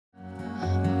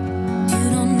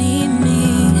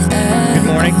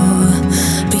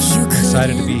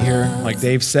like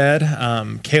Dave said.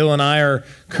 Kayla and I are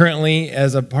currently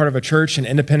as a part of a church in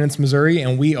Independence, Missouri,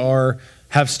 and we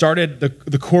have started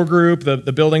the core group,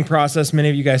 the building process. Many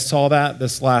of you guys saw that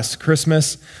this last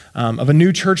Christmas, of a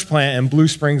new church plant in Blue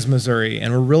Springs, Missouri,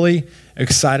 and we're really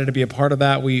excited to be a part of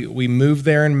that. We moved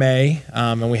there in May,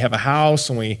 and we have a house,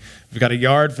 and we've got a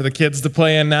yard for the kids to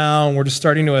play in now, and we're just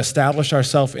starting to establish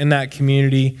ourselves in that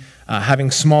community,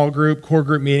 having small group, core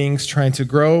group meetings, trying to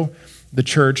grow the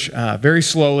church very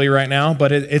slowly right now,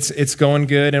 but it's going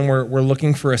good, and we're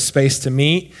looking for a space to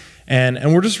meet,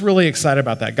 and we're just really excited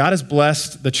about that. God has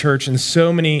blessed the church in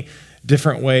so many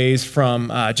different ways,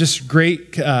 from just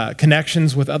great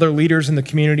connections with other leaders in the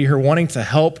community who are wanting to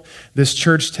help this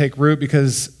church take root,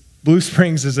 because Blue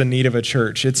Springs is in need of a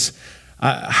church.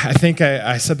 I think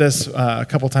I said this a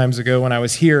couple times ago when I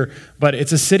was here, but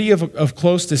it's a city of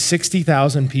close to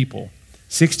 60,000 people.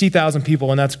 60,000 people,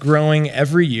 and that's growing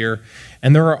every year.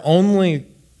 And there are only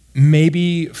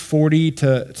maybe 40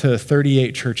 to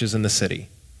 38 churches in the city.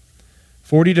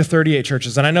 40 to 38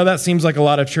 churches. And I know that seems like a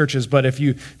lot of churches, but if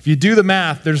you do the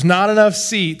math, there's not enough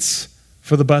seats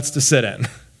for the butts to sit in.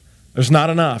 There's not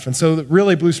enough. And so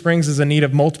really Blue Springs is in need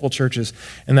of multiple churches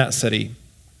in that city.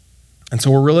 And so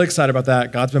we're really excited about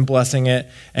that. God's been blessing it,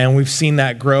 and we've seen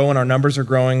that grow, and our numbers are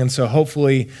growing. And so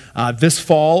hopefully this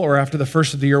fall or after the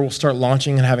first of the year, we'll start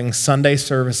launching and having Sunday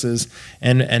services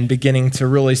and beginning to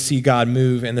really see God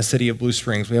move in the city of Blue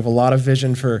Springs. We have a lot of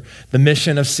vision for the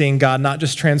mission of seeing God not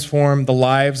just transform the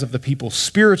lives of the people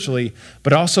spiritually,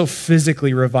 but also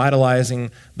physically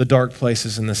revitalizing the dark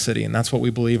places in the city. And that's what we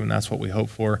believe, and that's what we hope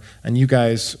for. And you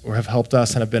guys have helped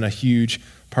us and have been a huge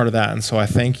part of that. And so I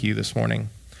thank you this morning.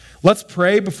 Let's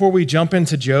pray before we jump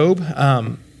into Job.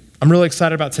 I'm really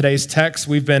excited about today's text.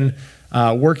 We've been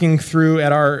working through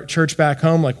at our church back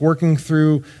home, working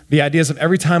through the ideas of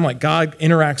every time God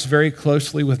interacts very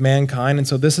closely with mankind. And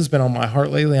so this has been on my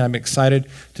heart lately, and I'm excited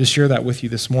to share that with you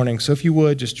this morning. So if you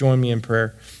would, just join me in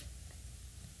prayer.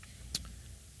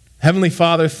 Heavenly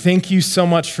Father, thank you so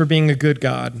much for being a good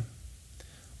God.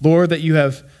 Lord, that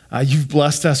you've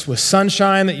blessed us with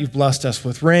sunshine, that you've blessed us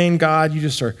with rain, God.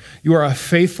 You are a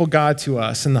faithful God to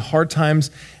us in the hard times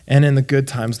and in the good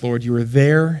times, Lord. You are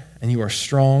there and you are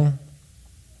strong.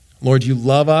 Lord, you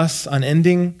love us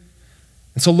unending.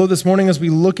 And so, Lord, this morning as we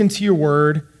look into your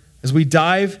word, as we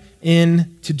dive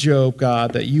into Job,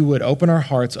 God, that you would open our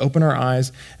hearts, open our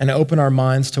eyes, and open our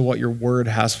minds to what your word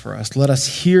has for us. Let us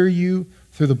hear you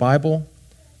through the Bible.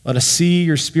 Let us see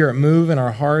your Spirit move in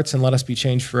our hearts, and let us be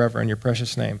changed forever in your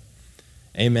precious name.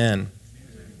 Amen.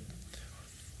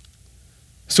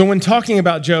 So when talking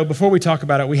about Job, before we talk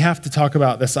about it, we have to talk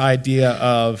about this idea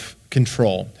of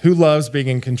control. Who loves being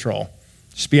in control?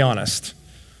 Just be honest.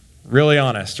 Really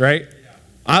honest, right?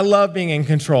 I love being in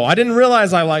control. I didn't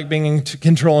realize I liked being in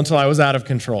control until I was out of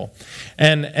control.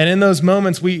 And in those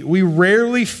moments, we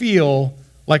rarely feel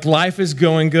like life is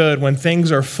going good when things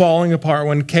are falling apart,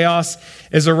 when chaos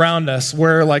is around us,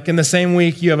 where in the same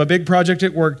week you have a big project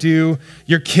at work due,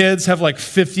 your kids have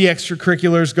 50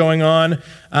 extracurriculars going on,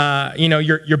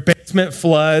 your basement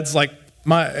floods.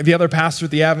 The other pastor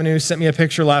at the Avenue sent me a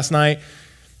picture last night.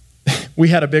 We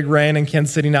had a big rain in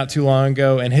Kansas City not too long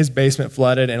ago, and his basement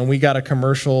flooded, and we got a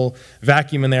commercial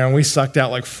vacuum in there, and we sucked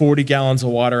out 40 gallons of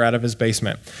water out of his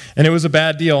basement. And it was a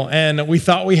bad deal. And we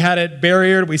thought we had it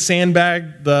barriered. We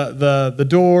sandbagged the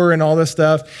door and all this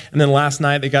stuff. And then last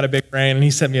night they got a big rain, and he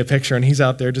sent me a picture, and he's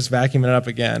out there just vacuuming it up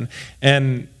again.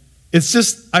 And it's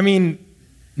just,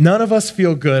 none of us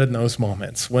feel good in those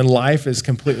moments when life is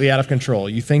completely out of control.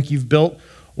 You think you've built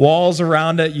walls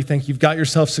around it, you think you've got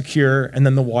yourself secure, and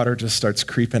then the water just starts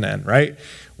creeping in, right?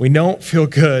 We don't feel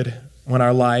good when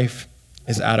our life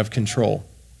is out of control.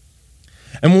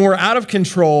 And when we're out of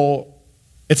control,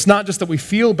 it's not just that we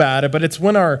feel bad, but it's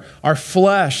when our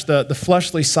flesh, the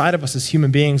fleshly side of us as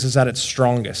human beings is at its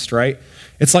strongest, right?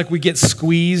 It's like we get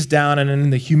squeezed down, and in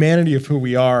the humanity of who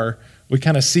we are, we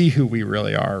kind of see who we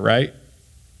really are, right?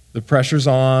 The pressure's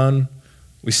on.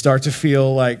 We start to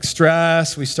feel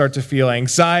stress, we start to feel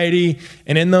anxiety,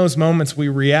 and in those moments we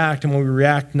react, and when we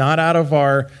react not out of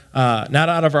our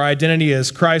identity as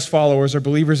Christ followers or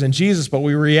believers in Jesus, but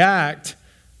we react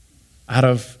out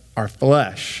of our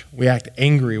flesh. We act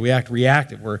angry, we act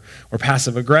reactive, we're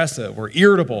passive aggressive, we're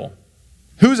irritable.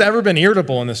 Who's ever been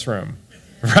irritable in this room,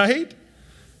 right?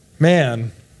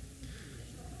 Man,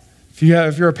 if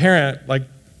you're a parent,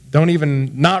 don't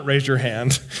even not raise your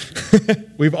hand.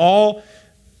 We've all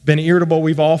been irritable.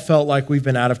 We've all felt like we've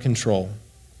been out of control.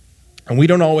 And we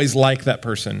don't always like that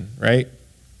person, right?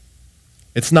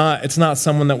 It's not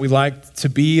someone that we like to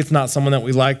be. It's not someone that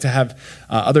we like to have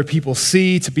other people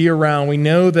see, to be around. We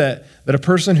know that a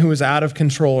person who is out of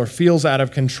control or feels out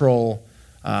of control,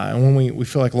 and when we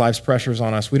feel like life's pressures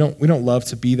on us, we don't love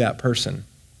to be that person.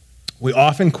 We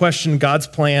often question God's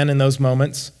plan in those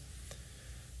moments.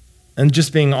 And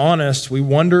just being honest, we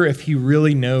wonder if he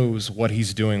really knows what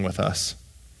he's doing with us,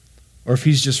 or if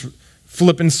he's just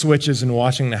flipping switches and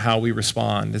watching how we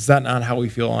respond. Is that not how we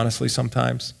feel, honestly,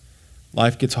 sometimes?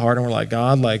 Life gets hard and we're like,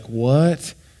 God,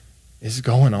 what is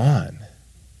going on?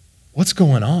 What's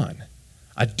going on?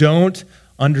 I don't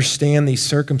understand these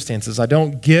circumstances. I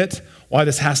don't get why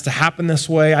this has to happen this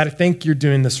way. I think you're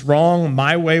doing this wrong.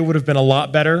 My way would have been a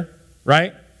lot better,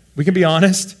 right? We can be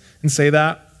honest and say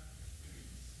that.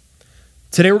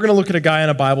 Today we're going to look at a guy in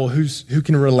the Bible who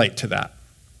can relate to that.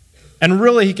 And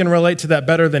really, he can relate to that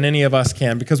better than any of us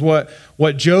can, because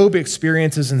what Job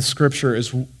experiences in Scripture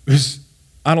is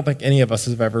I don't think any of us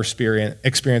have ever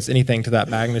experienced anything to that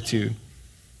magnitude.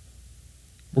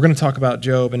 We're going to talk about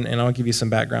Job, and I'll give you some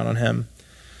background on him.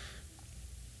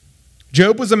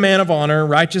 Job was a man of honor,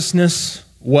 righteousness,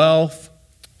 wealth.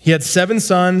 He had 7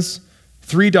 sons,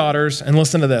 3 daughters, and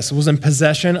listen to this. He was in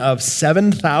possession of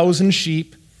 7,000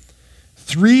 sheep,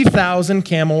 3,000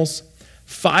 camels,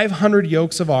 500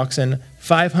 yokes of oxen,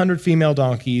 500 female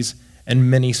donkeys,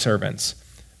 and many servants.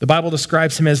 The Bible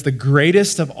describes him as the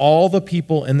greatest of all the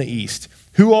people in the East.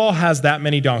 Who all has that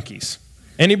many donkeys?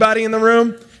 Anybody in the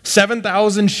room?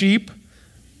 7,000 sheep?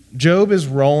 Job is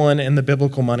rolling in the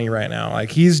biblical money right now.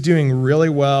 He's doing really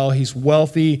well. He's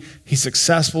wealthy. He's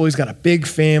successful. He's got a big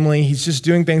family. He's just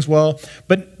doing things well.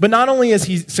 But not only is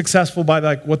he successful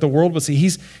by what the world would see,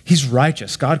 he's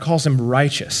righteous. God calls him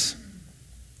righteous.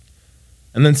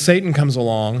 And then Satan comes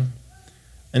along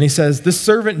and he says, this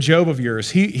servant Job of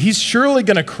yours, he's surely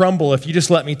going to crumble if you just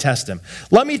let me test him.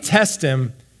 Let me test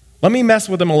him. Let me mess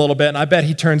with him a little bit, and I bet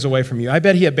he turns away from you. I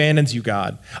bet he abandons you,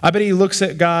 God. I bet he looks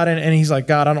at God, and he's like,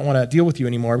 God, I don't want to deal with you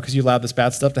anymore because you allowed this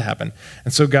bad stuff to happen.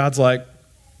 And so God's like,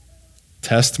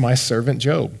 test my servant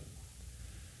Job.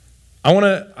 I want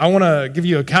to give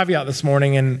you a caveat this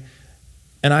morning, and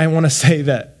I want to say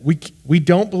that we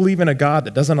don't believe in a God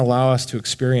that doesn't allow us to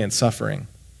experience suffering.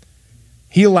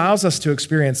 He allows us to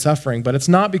experience suffering, but it's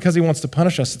not because he wants to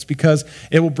punish us. It's because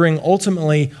it will bring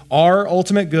ultimately our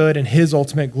ultimate good and his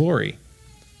ultimate glory.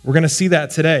 We're going to see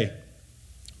that today.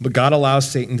 But God allows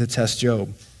Satan to test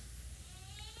Job.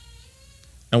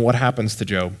 And what happens to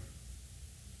Job?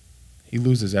 He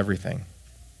loses everything.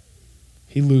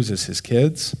 He loses his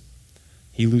kids.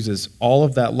 He loses all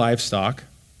of that livestock,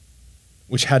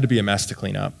 which had to be a mess to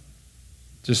clean up.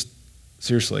 Just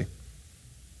seriously.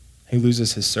 He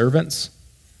loses his servants.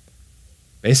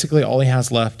 Basically, all he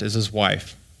has left is his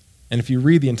wife. And if you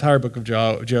read the entire book of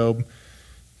Job,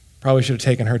 probably should have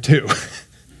taken her too.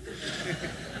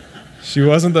 She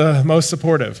wasn't the most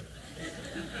supportive.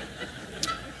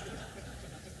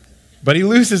 But he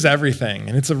loses everything,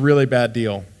 and it's a really bad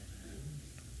deal.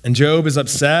 And Job is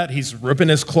upset. He's ripping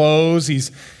his clothes.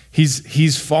 He's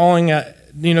falling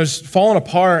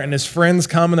apart, and his friends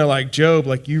come and they're like, Job,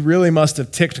 you really must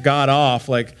have ticked God off.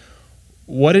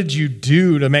 What did you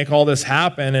do to make all this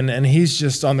happen? And he's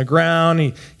just on the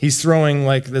ground. He's throwing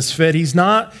this fit. He's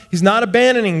not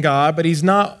abandoning God, but he's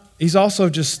not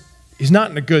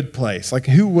in a good place.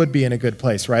 Who would be in a good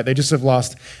place, right? They just have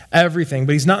lost everything,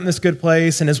 but he's not in this good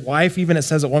place. And his wife, even it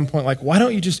says at one point, why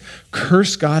don't you just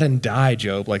curse God and die,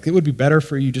 Job? It would be better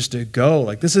for you just to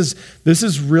go. This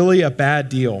is really a bad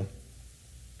deal.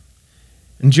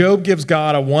 And Job gives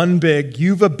God a one big,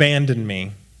 you've abandoned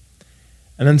me.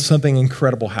 And then something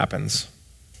incredible happens.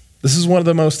 This is one of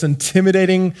the most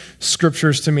intimidating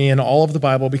scriptures to me in all of the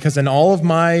Bible, because in all of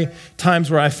my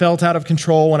times where I felt out of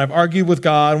control, when I've argued with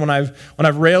God, when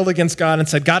I've railed against God and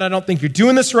said, God, I don't think you're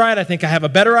doing this right. I think I have a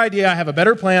better idea. I have a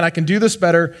better plan. I can do this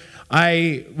better.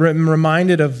 I am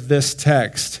reminded of this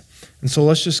text. And so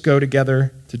let's just go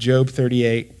together to Job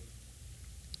 38,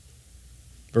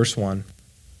 verse 1.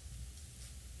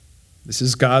 This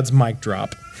is God's mic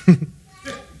drop.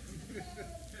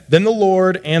 Then the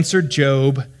Lord answered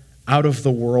Job out of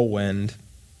the whirlwind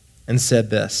and said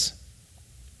this,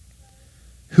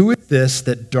 who is this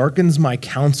that darkens my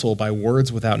counsel by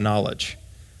words without knowledge?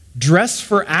 Dress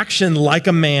for action like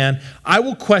a man. I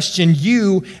will question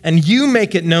you, and you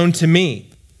make it known to me.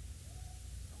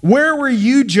 Where were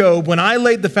you, Job, when I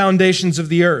laid the foundations of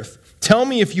the earth? Tell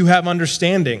me if you have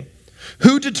understanding.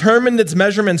 Who determined its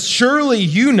measurements? Surely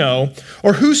you know.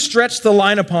 Or who stretched the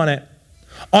line upon it?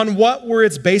 On what were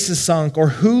its bases sunk, or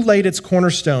who laid its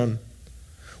cornerstone?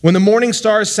 When the morning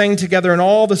stars sang together and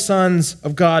all the sons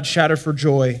of God shouted for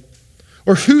joy,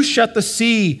 Or who shut the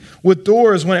sea with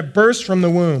doors when it burst from the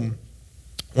womb?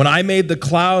 When I made the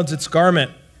clouds its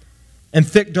garment, and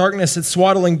thick darkness its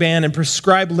swaddling band, and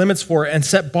prescribed limits for it, and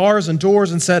set bars and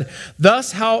doors, and said,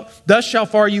 thus shall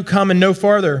far you come and no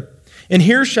farther, and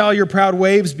here shall your proud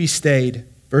waves be stayed.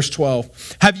 Verse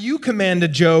 12, have you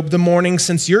commanded Job the morning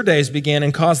since your days began,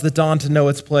 and caused the dawn to know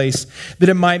its place, that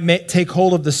it might take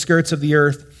hold of the skirts of the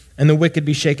earth, and the wicked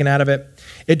be shaken out of it?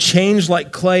 It changed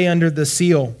like clay under the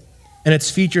seal, and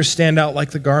its features stand out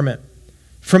like the garment.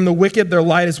 From the wicked their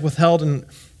light is withheld, and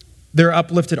their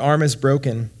uplifted arm is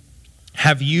broken.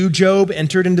 Have you, Job,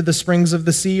 entered into the springs of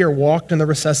the sea, or walked in the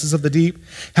recesses of the deep?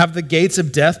 Have the gates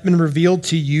of death been revealed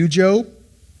to you, Job?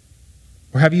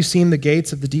 Or have you seen the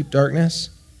gates of the deep darkness?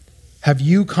 Have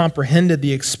you comprehended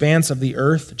the expanse of the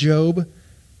earth, Job?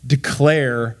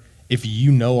 Declare if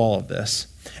you know all of this.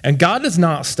 And God does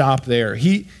not stop there.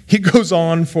 He goes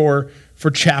on for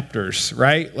chapters,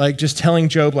 right? Like just telling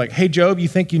Job, like, hey, Job, you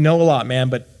think you know a lot, man,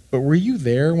 but were you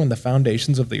there when the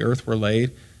foundations of the earth were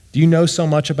laid? Do you know so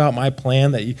much about my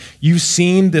plan that you've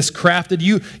seen this crafted?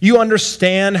 You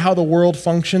understand how the world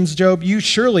functions, Job? You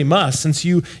surely must, since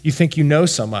you think you know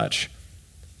so much.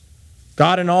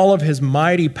 God, in all of his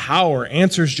mighty power,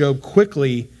 answers Job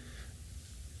quickly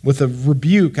with a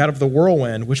rebuke out of the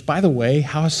whirlwind, which, by the way,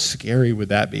 how scary would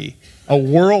that be? A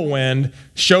whirlwind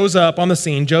shows up on the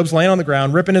scene. Job's laying on the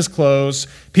ground, ripping his clothes.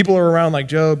 People are around like,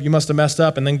 Job, you must have messed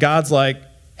up. And then God's like,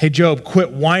 hey, Job,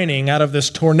 quit whining out of this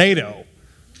tornado.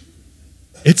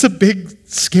 It's a big,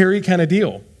 scary kind of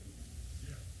deal.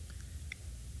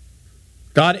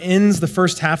 God ends the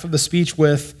first half of the speech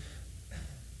with,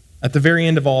 at the very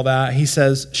end of all that, he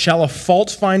says, shall a fault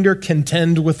finder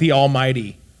contend with the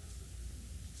Almighty?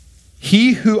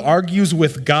 He who argues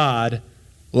with God,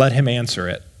 let him answer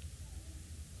it.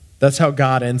 That's how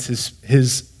God ends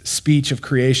his speech of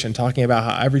creation, talking about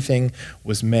how everything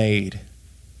was made.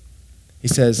 He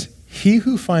says, he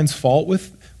who finds fault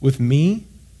with me,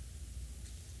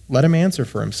 let him answer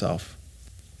for himself.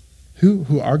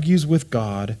 Who argues with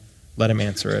God, let him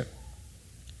answer it.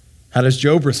 How does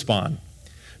Job respond?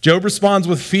 Job responds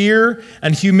with fear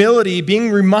and humility,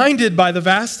 being reminded by the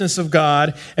vastness of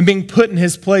God and being put in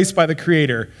his place by the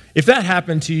Creator. If that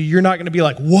happened to you, you're not going to be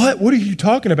like, what? What are you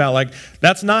talking about? Like,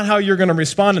 that's not how you're going to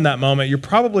respond in that moment. You're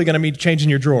probably going to be changing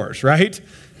your drawers, right?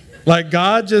 Like,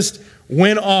 God just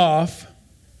went off,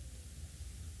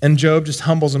 and Job just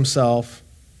humbles himself.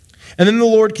 And then the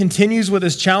Lord continues with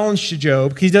his challenge to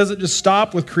Job. He doesn't just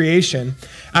stop with creation.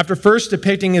 After first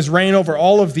depicting his reign over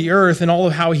all of the earth and all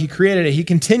of how he created it, he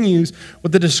continues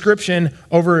with the description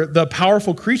over the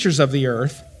powerful creatures of the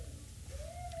earth.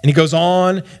 And he goes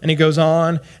on, and he goes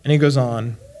on, and he goes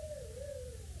on.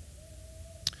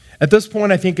 At this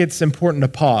point, I think it's important to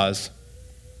pause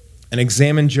and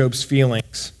examine Job's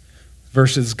feelings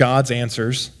versus God's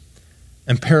answers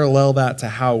and parallel that to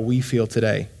how we feel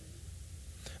today.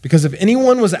 Because if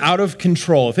anyone was out of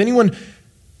control, if anyone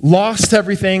lost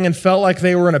everything and felt like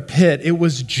they were in a pit, it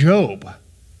was Job.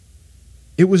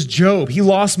 It was Job. He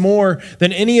lost more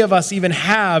than any of us even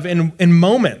have in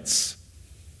moments.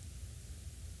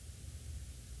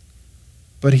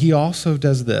 But he also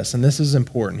does this, and this is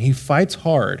important. He fights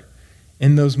hard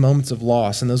in those moments of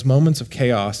loss, in those moments of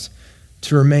chaos,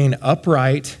 to remain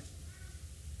upright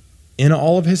in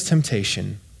all of his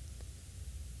temptation.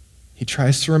 He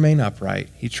tries to remain upright.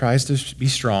 He tries to be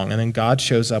strong, and then God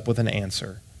shows up with an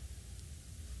answer.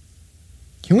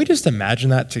 Can we just imagine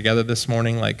that together this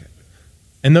morning? Like,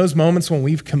 in those moments when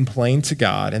we've complained to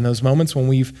God, in those moments when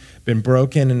we've been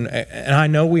broken, and I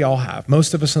know we all have.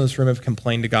 Most of us in this room have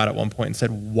complained to God at one point and said,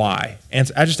 why?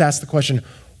 And I just asked the question,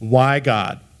 why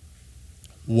God?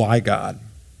 Why God?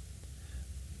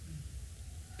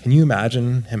 Can you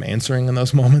imagine him answering in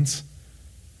those moments?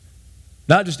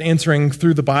 Not just answering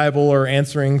through the Bible or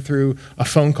answering through a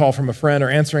phone call from a friend or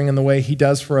answering in the way he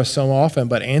does for us so often,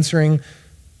 but answering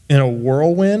in a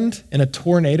whirlwind, in a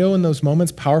tornado in those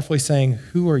moments, powerfully saying,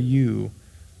 who are you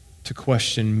to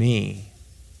question me?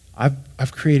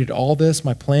 I've created all this.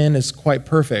 My plan is quite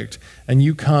perfect, and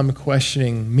you come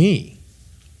questioning me.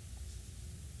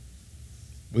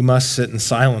 We must sit in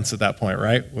silence at that point,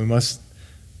 right? We must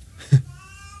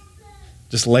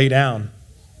just lay down.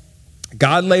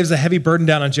 God lays a heavy burden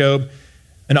down on Job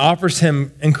and offers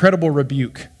him incredible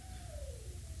rebuke.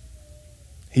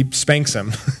 He spanks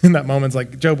him in that moment. It's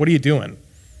like, Job, what are you doing?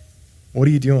 What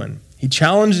are you doing? He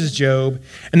challenges Job,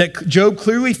 and that Job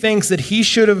clearly thinks that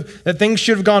that things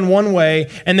should have gone one way,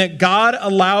 and that God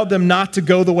allowed them not to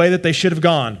go the way that they should have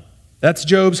gone. That's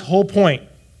Job's whole point.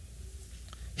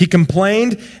 He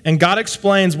complained, and God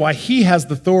explains why he has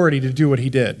the authority to do what he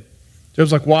did.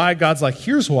 Job's like, why? God's like,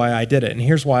 here's why I did it, and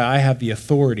here's why I have the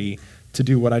authority to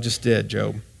do what I just did,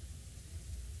 Job.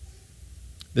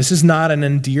 This is not an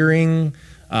endearing,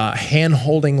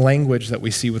 hand-holding language that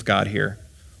we see with God here.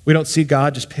 We don't see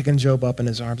God just picking Job up in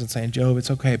his arms and saying, Job,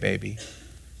 it's okay, baby.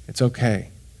 It's okay.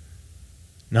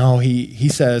 No, he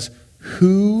says,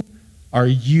 who are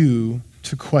you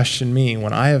to question me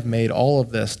when I have made all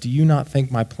of this? Do you not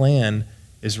think my plan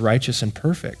is righteous and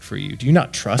perfect for you? Do you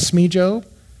not trust me, Job?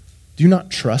 Do you not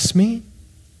trust me?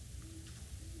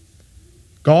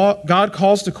 God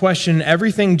calls to question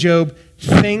everything Job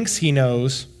thinks he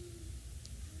knows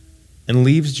and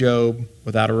leaves Job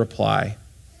without a reply.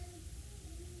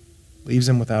 Leaves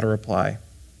him without a reply.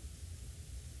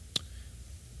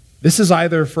 This is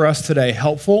either for us today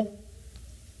helpful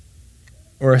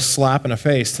or a slap in the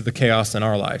face to the chaos in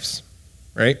our lives,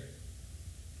 right?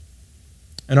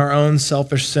 In our own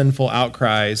selfish, sinful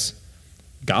outcries,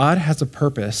 God has a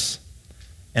purpose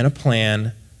and a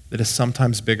plan that is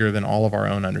sometimes bigger than all of our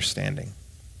own understanding.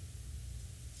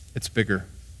 It's bigger.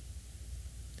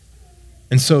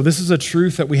 And so this is a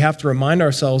truth that we have to remind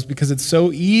ourselves because it's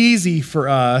so easy for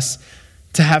us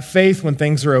to have faith when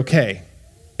things are okay.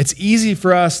 It's easy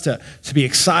for us to be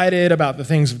excited about the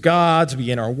things of God, to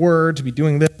be in our word, to be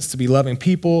doing this, to be loving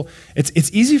people.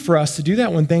 It's easy for us to do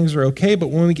that when things are okay, but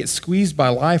when we get squeezed by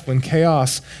life, when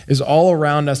chaos is all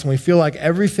around us, and we feel like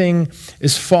everything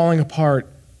is falling apart,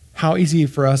 how easy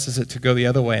for us is it to go the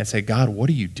other way and say, God, what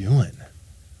are you doing?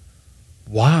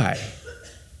 Why?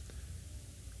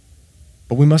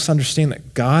 But we must understand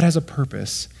that God has a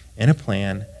purpose and a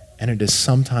plan, and it is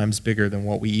sometimes bigger than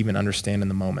what we even understand in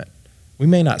the moment. We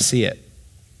may not see it.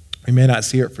 We may not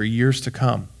see it for years to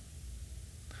come.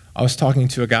 I was talking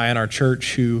to a guy in our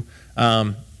church who,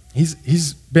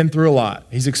 he's been through a lot.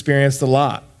 He's experienced a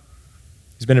lot.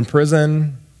 He's been in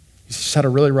prison. He's just had a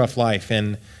really rough life.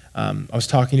 And I was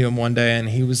talking to him one day, and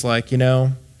he was like,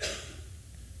 I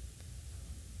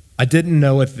didn't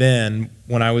know it then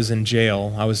when I was in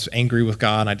jail. I was angry with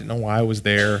God, and I didn't know why I was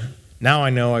there. Now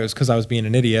I know it was because I was being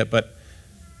an idiot, but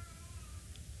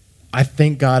I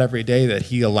thank God every day that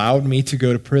he allowed me to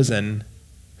go to prison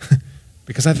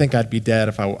because I think I'd be dead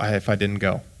if I didn't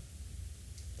go.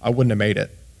 I wouldn't have made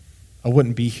it. I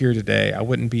wouldn't be here today. I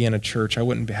wouldn't be in a church. I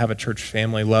wouldn't have a church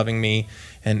family loving me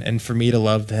and for me to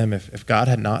love them if God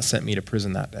had not sent me to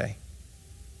prison that day.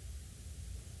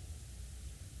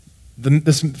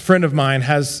 This friend of mine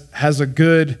has a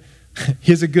good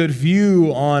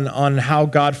view on how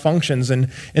God functions.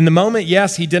 And in the moment,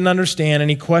 yes, he didn't understand and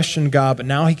he questioned God, but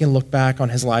now he can look back on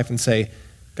his life and say,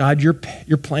 God, your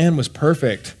plan was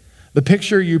perfect. The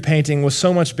picture you're painting was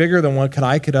so much bigger than what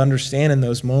I could understand in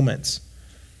those moments.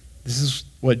 This is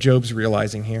what Job's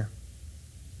realizing here.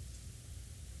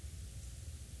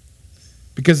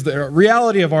 Because the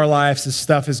reality of our lives is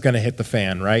stuff is going to hit the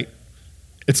fan, right?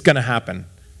 It's going to happen.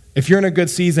 If you're in a good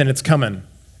season, it's coming.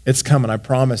 It's coming, I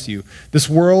promise you. This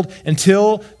world,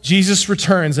 until Jesus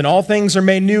returns and all things are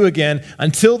made new again,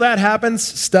 until that happens,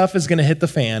 stuff is going to hit the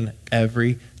fan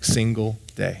every single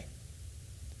day.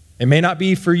 It may not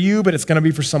be for you, but it's going to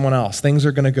be for someone else. Things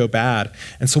are going to go bad.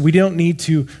 And so we don't need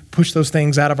to push those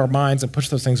things out of our minds and push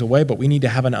those things away, but we need to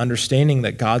have an understanding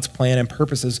that God's plan and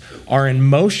purposes are in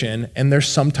motion, and they're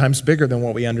sometimes bigger than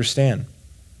what we understand.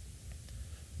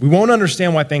 We won't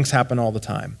understand why things happen all the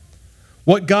time.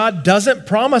 What God doesn't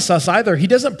promise us either, he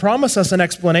doesn't promise us an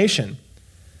explanation.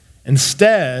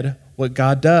 Instead, what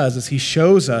God does is he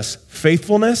shows us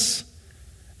faithfulness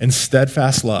and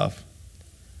steadfast love.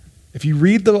 If you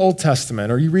read the Old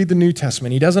Testament or you read the New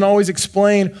Testament, he doesn't always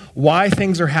explain why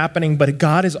things are happening, but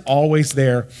God is always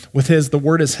there with the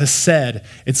word is hesed.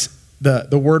 It's the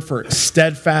word for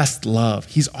steadfast love.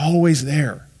 He's always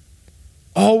there.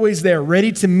 Always there,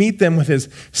 ready to meet them with his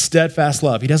steadfast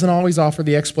love. He doesn't always offer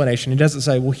the explanation. He doesn't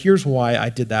say, well, here's why I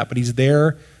did that. But he's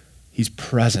there. He's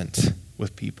present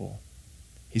with people.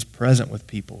 He's present with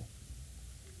people.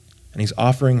 And he's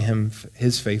offering him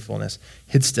his faithfulness,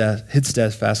 his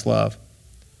steadfast love.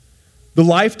 The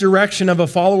life direction of a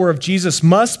follower of Jesus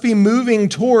must be moving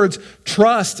towards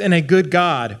trust in a good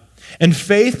God and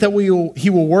faith that he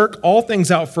will work all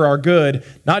things out for our good,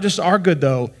 not just our good,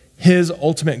 though, his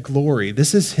ultimate glory.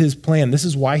 This is his plan. This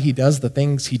is why he does the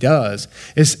things he does.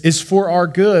 Is for our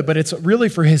good, but it's really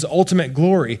for his ultimate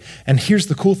glory. And here's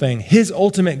the cool thing. His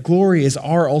ultimate glory is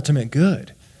our ultimate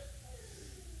good.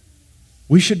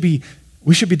 We should be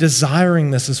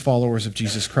desiring this as followers of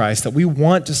Jesus Christ, that we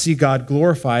want to see God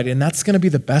glorified, and that's going to be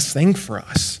the best thing for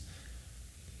us.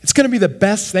 It's going to be the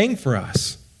best thing for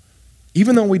us,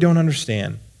 even though we don't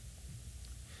understand.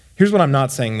 Here's what I'm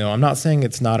not saying, though. I'm not saying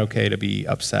it's not okay to be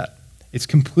upset. It's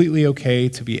completely okay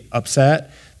to be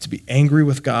upset, to be angry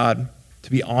with God,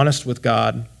 to be honest with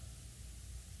God.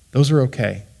 Those are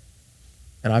okay.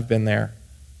 And I've been there.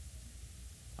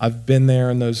 I've been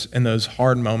there in those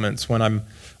hard moments when I'm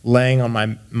laying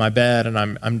on my bed and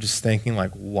I'm just thinking,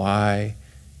 like, why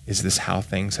is this how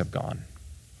things have gone?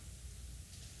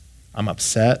 I'm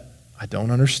upset. I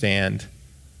don't understand.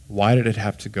 Why did it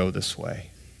have to go this way?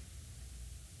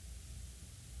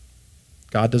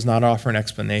 God does not offer an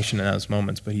explanation in those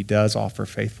moments, but he does offer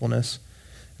faithfulness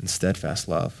and steadfast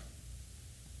love.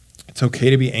 It's okay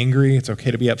to be angry. It's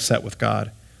okay to be upset with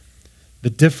God. The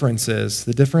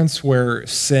difference where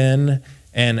sin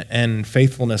and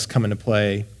faithfulness come into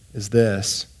play is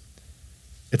this.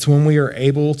 It's when we are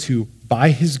able to, by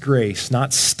his grace,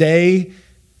 not stay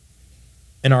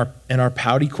in our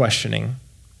pouty questioning,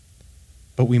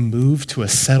 but we move to a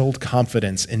settled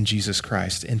confidence in Jesus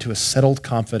Christ, into a settled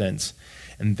confidence.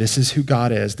 And this is who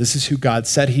God is. This is who God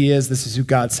said he is. This is who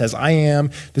God says I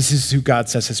am. This is who God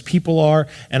says his people are.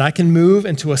 And I can move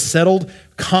into a settled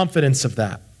confidence of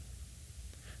that.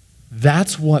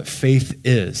 That's what faith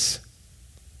is.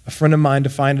 A friend of mine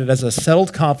defined it as a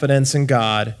settled confidence in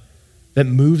God that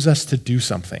moves us to do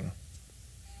something.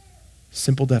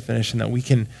 Simple definition that we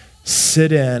can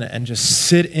sit in and just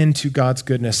sit into God's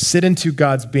goodness, sit into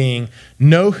God's being,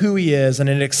 know who he is, and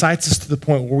it excites us to the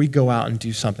point where we go out and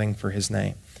do something for his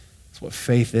name. That's what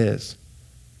faith is.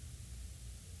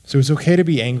 So it's okay to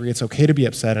be angry, it's okay to be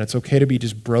upset, and it's okay to be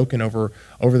just broken over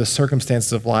the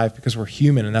circumstances of life because we're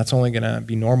human and that's only going to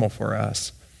be normal for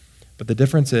us. But the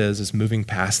difference is moving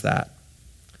past that.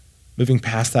 Moving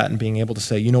past that and being able to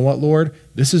say, you know what, Lord,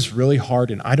 this is really hard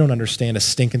and I don't understand a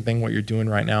stinking thing what you're doing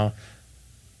right now.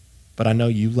 But I know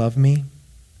you love me.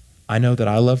 I know that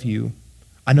I love you.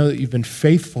 I know that you've been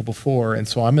faithful before, and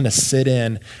so I'm going to sit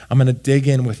in, I'm going to dig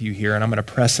in with you here, and I'm going to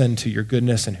press into your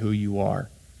goodness and who you are.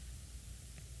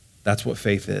 That's what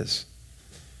faith is.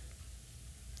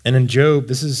 And in Job,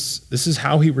 this is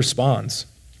how he responds.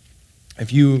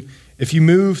 If you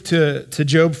move to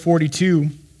Job 42,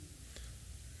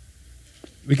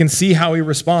 we can see how he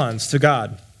responds to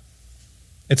God.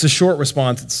 It's a short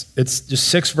response. It's just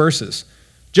 6 verses.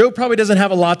 Job probably doesn't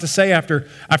have a lot to say after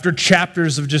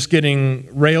chapters of just getting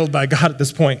railed by God at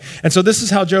this point. And so this is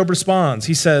how Job responds.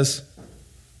 He says,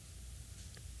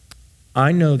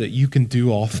 I know that you can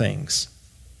do all things,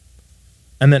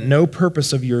 and that no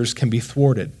purpose of yours can be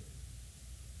thwarted.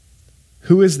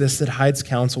 Who is this that hides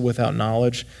counsel without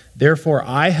knowledge? Therefore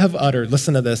I have uttered,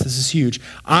 listen to this is huge.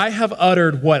 I have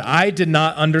uttered what I did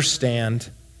not understand,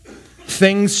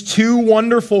 things too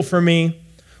wonderful for me,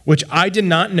 which I did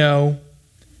not know.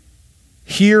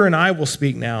 Hear, and I will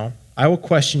speak now. I will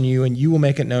question you, and you will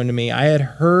make it known to me. I had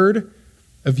heard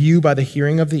of you by the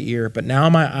hearing of the ear, but now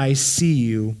my eyes see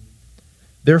you.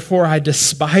 Therefore I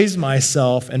despise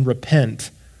myself and repent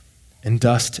in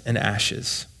dust and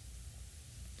ashes.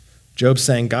 Job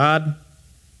saying, God,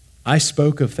 I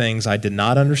spoke of things I did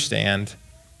not understand.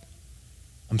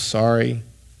 I'm sorry.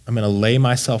 I'm going to lay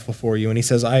myself before you. And he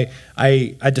says, I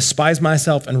despise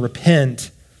myself and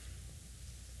repent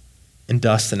in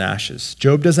dust and ashes.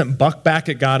 Job doesn't buck back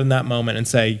at God in that moment and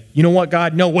say, you know what,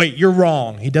 God? No, wait, you're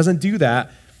wrong. He doesn't do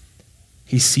that.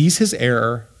 He sees his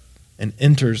error and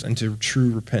enters into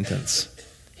true repentance.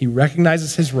 He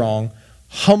recognizes his wrong,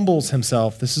 humbles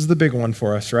himself. This is the big one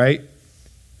for us, right?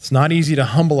 It's not easy to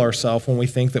humble ourselves when we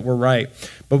think that we're right.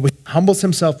 But he humbles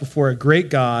himself before a great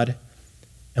God.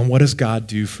 And what does God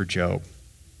do for Job?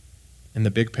 In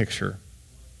the big picture,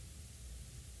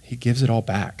 he gives it all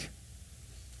back.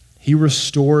 He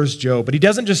restores Job, but he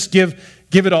doesn't just give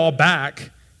it all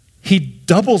back. He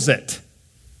doubles it.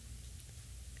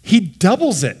 He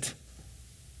doubles it.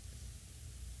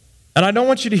 And I don't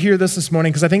want you to hear this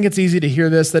morning because I think it's easy to hear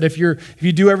this, that if you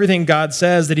do everything God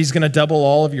says, that he's going to double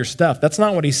all of your stuff. That's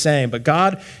not what he's saying, but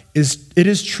it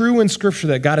is true in Scripture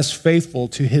that God is faithful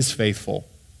to his faithful.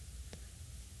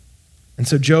 And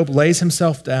so Job lays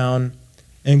himself down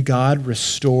and God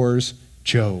restores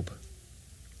Job.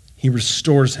 He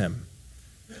restores him.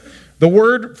 The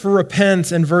word for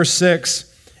repent in verse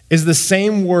 6 is the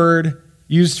same word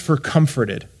used for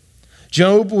comforted.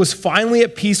 Job was finally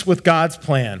at peace with God's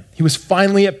plan. He was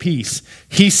finally at peace.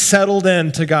 He settled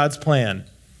into God's plan.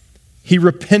 He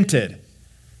repented.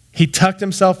 He tucked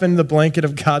himself into the blanket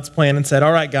of God's plan and said,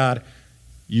 all right, God,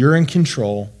 you're in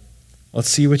control. Let's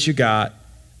see what you got.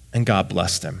 And God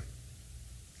blessed him.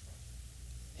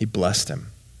 He blessed him.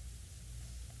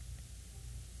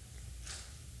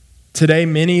 Today,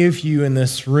 many of you in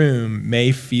this room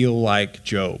may feel like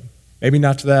Job. Maybe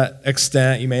not to that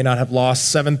extent. You may not have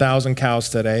lost 7,000 cows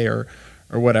today or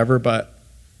whatever, but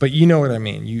but you know what I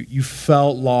mean. You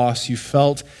felt lost. You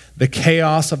felt the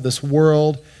chaos of this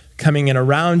world coming in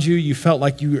around you. You felt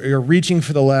like you're reaching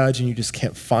for the ledge and you just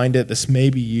can't find it. This may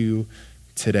be you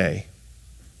today.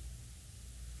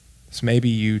 This may be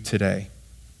you today.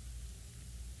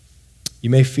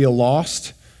 You may feel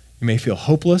lost. You may feel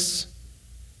hopeless.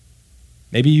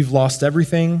 Maybe you've lost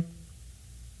everything.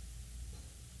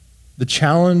 The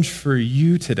challenge for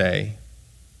you today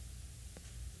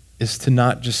is to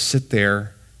not just sit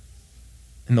there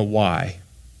in the why.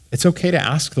 It's okay to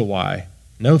ask the why.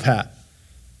 Know that.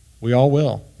 We all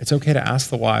will. It's okay to ask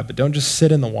the why, but don't just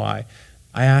sit in the why.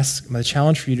 My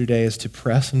challenge for you today is to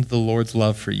press into the Lord's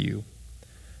love for you.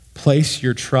 Place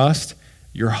your trust,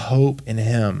 your hope in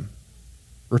him.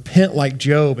 Repent like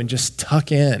Job and just tuck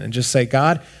in and just say,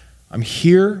 God, I'm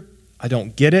here. I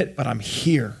don't get it, but I'm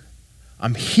here.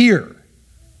 I'm here.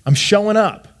 I'm showing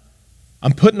up.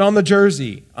 I'm putting on the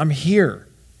jersey. I'm here.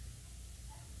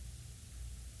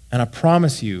 And I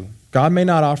promise you, God may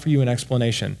not offer you an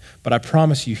explanation, but I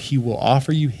promise you he will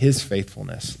offer you his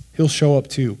faithfulness. He'll show up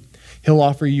too. He'll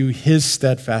offer you his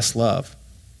steadfast love.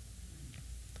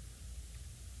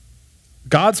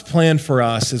 God's plan for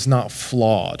us is not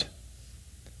flawed.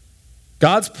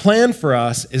 God's plan for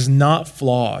us is not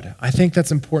flawed. I think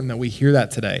that's important that we hear that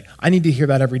today. I need to hear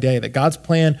that every day, that God's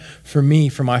plan for me,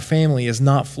 for my family, is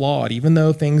not flawed, even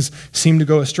though things seem to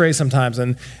go astray sometimes.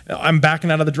 And I'm backing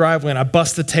out of the driveway and I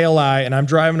bust the taillight and I'm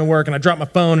driving to work and I drop my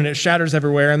phone and it shatters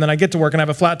everywhere. And then I get to work and I have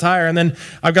a flat tire and then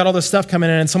I've got all this stuff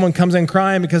coming in and someone comes in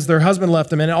crying because their husband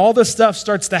left them. And all this stuff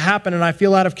starts to happen and I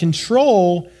feel out of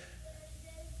control.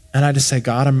 And I just say,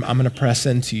 God, I'm going to press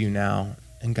into you now.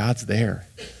 And God's there.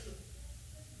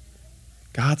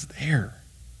 God's there.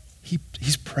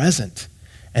 He's present,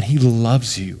 and he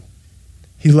loves you.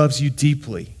 He loves you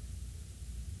deeply.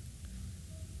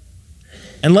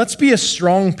 And let's be a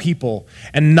strong people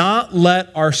and not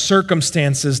let our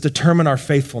circumstances determine our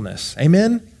faithfulness.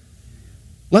 Amen?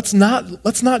 Let's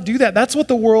not do that. That's what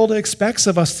the world expects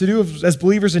of us to do as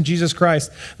believers in Jesus Christ.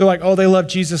 They're like, oh, they love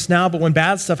Jesus now, but when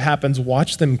bad stuff happens,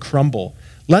 watch them crumble.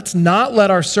 Let's not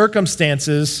let our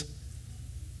circumstances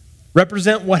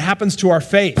represent what happens to our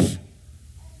faith.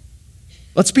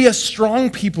 Let's be a strong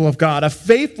people of God, a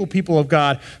faithful people of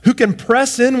God who can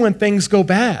press in when things go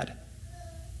bad.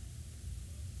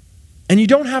 And you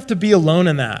don't have to be alone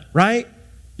in that, right?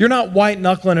 You're not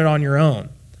white-knuckling it on your own.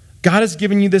 God has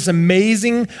given you this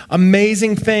amazing,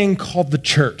 amazing thing called the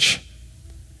church,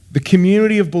 the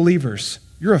community of believers.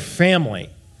 You're a family.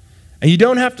 And you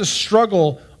don't have to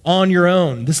struggle on your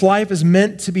own. This life is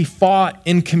meant to be fought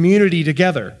in community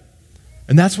together.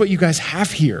 And that's what you guys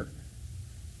have here.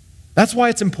 That's why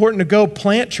it's important to go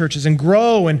plant churches and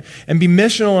grow and be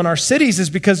missional in our cities, is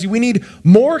because we need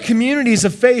more communities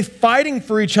of faith fighting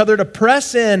for each other to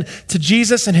press in to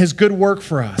Jesus and his good work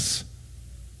for us.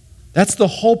 That's the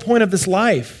whole point of this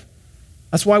life.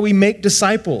 That's why we make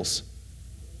disciples.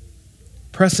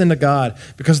 Press into God.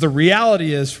 Because the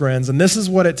reality is, friends, and this is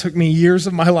what it took me years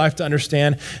of my life to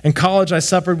understand. In college, I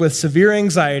suffered with severe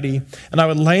anxiety, and I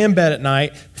would lay in bed at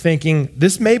night thinking,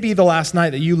 this may be the last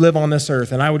night that you live on this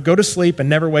earth. And I would go to sleep and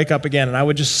never wake up again, and I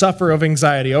would just suffer of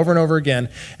anxiety over and over again.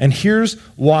 And here's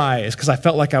why. It's because I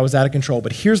felt like I was out of control.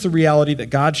 But here's the reality that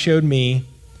God showed me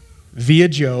via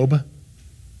Job,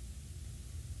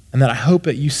 and that I hope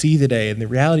that you see today. And the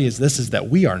reality is this, is that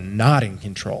we are not in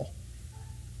control.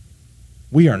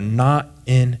 We are not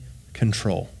in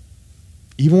control.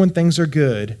 Even when things are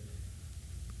good,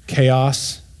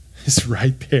 chaos is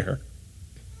right there.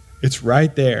 It's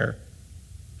right there.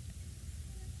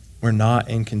 We're not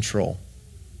in control.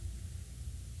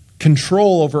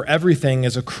 Control over everything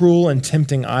is a cruel and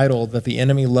tempting idol that the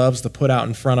enemy loves to put out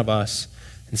in front of us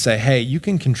and say, hey, you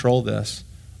can control this.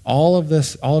 All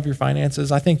of your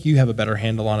finances, I think you have a better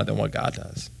handle on it than what God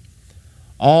does.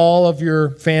 All of your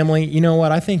family, you know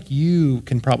what? I think you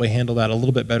can probably handle that a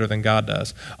little bit better than God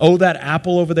does. Oh, that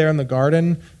apple over there in the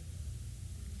garden,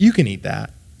 you can eat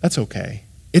that. That's okay.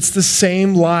 It's the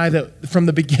same lie that from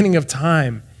the beginning of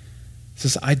time. It's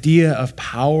this idea of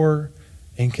power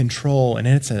and control, and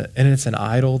it's an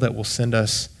idol that will send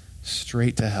us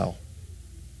straight to hell.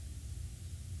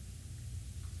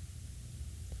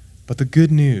 But the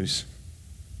good news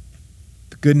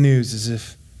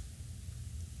is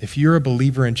if you're a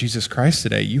believer in Jesus Christ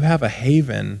today, you have a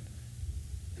haven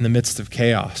in the midst of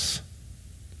chaos.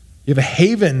 You have a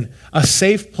haven, a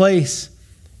safe place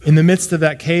in the midst of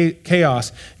that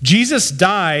chaos. Jesus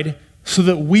died so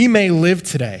that we may live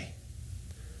today.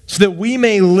 So that we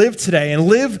may live today and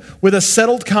live with a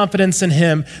settled confidence in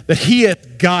him that he has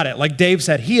got it. Like Dave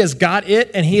said, he has got it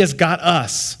and he has got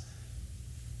us.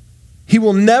 He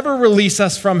will never release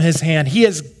us from his hand. He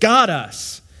has got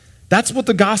us. That's what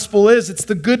the gospel is. It's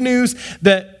the good news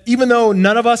that even though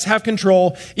none of us have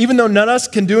control, even though none of us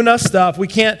can do enough stuff, we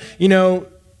can't,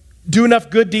 do enough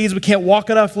good deeds, we can't walk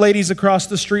enough ladies across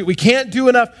the street, we can't do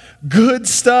enough good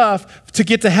stuff to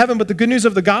get to heaven, but the good news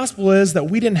of the gospel is that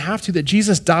we didn't have to, that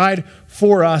Jesus died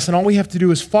for us, and all we have to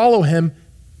do is follow him,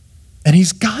 and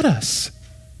he's got us.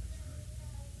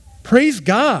 Praise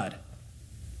God.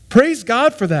 Praise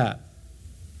God for that.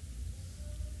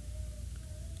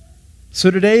 So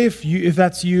today, if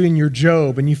that's you and you're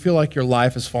Job and you feel like your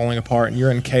life is falling apart and you're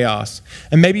in chaos,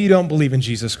 and maybe you don't believe in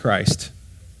Jesus Christ,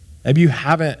 maybe you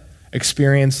haven't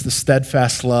experienced the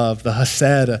steadfast love, the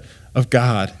hesed of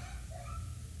God,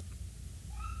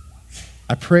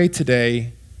 I pray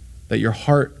today that your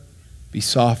heart be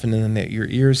softened and that your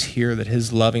ears hear that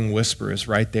his loving whisper is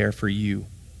right there for you.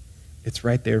 It's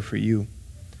right there for you.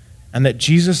 And that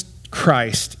Jesus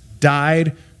Christ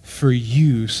died for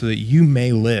you so that you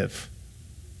may live.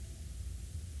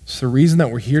 It's the reason that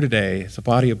we're here today as a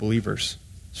body of believers,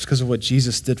 just because of what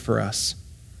Jesus did for us.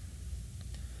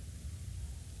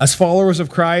 As followers of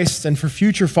Christ and for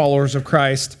future followers of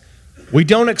Christ, we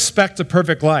don't expect a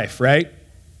perfect life, right?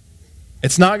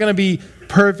 It's not going to be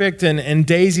perfect and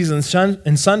daisies and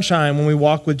sunshine when we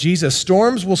walk with Jesus.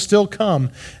 Storms will still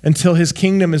come until his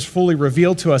kingdom is fully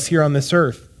revealed to us here on this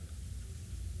earth.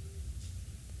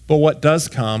 But what does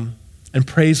come, and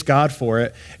praise God for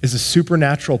it, is a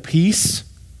supernatural peace,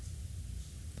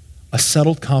 a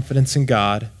settled confidence in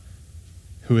God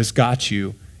who has got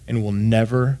you and will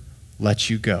never let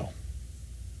you go.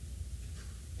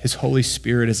 His Holy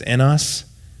Spirit is in us,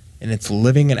 and it's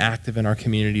living and active in our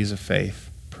communities of faith.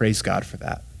 Praise God for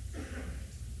that.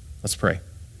 Let's pray.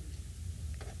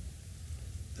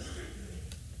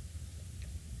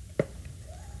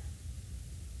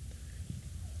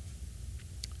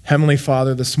 Heavenly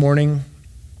Father, this morning,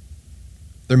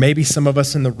 there may be some of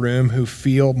us in the room who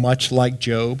feel much like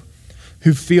Job,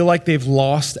 who feel like they've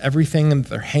lost everything and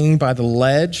they're hanging by the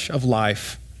ledge of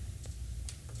life.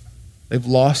 They've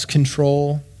lost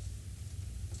control,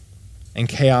 and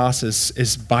chaos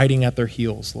is biting at their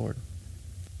heels, Lord.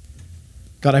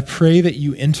 God, I pray that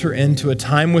you enter into a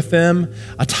time with them,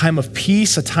 a time of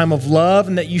peace, a time of love,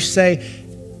 and that you say,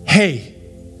 hey,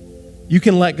 you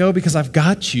can let go because I've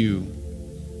got you.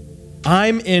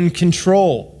 I'm in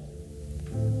control.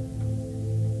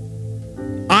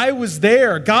 I was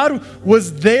there. God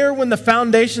was there when the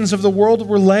foundations of the world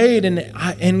were laid,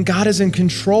 and God is in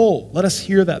control. Let us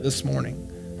hear that this morning.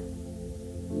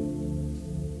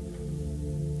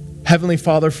 Heavenly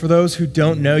Father, for those who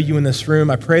don't know you in this room,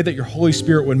 I pray that your Holy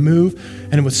Spirit would move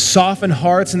and it would soften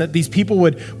hearts, and that these people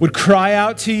would cry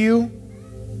out to you,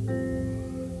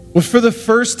 would for the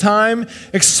first time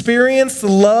experience the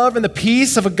love and the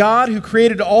peace of a God who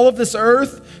created all of this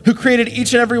earth, who created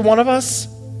each and every one of us.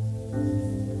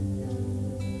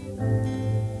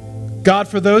 God,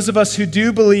 for those of us who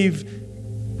do believe,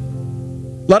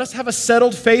 let us have a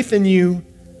settled faith in you,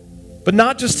 but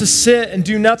not just to sit and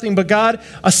do nothing, but God,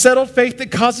 a settled faith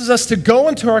that causes us to go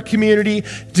into our community,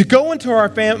 to go into our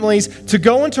families, to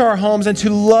go into our homes, and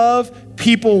to love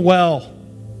people well.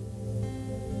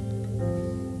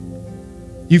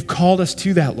 You've called us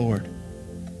to that, Lord.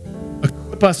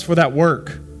 Equip us for that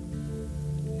work.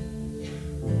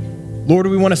 Lord,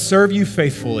 we want to serve you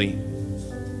faithfully.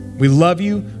 We love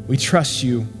you, we trust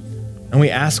you, and we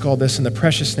ask all this in the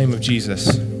precious name of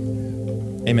Jesus.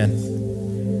 Amen.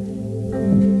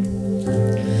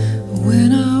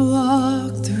 When I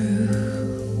walk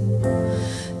through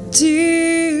deep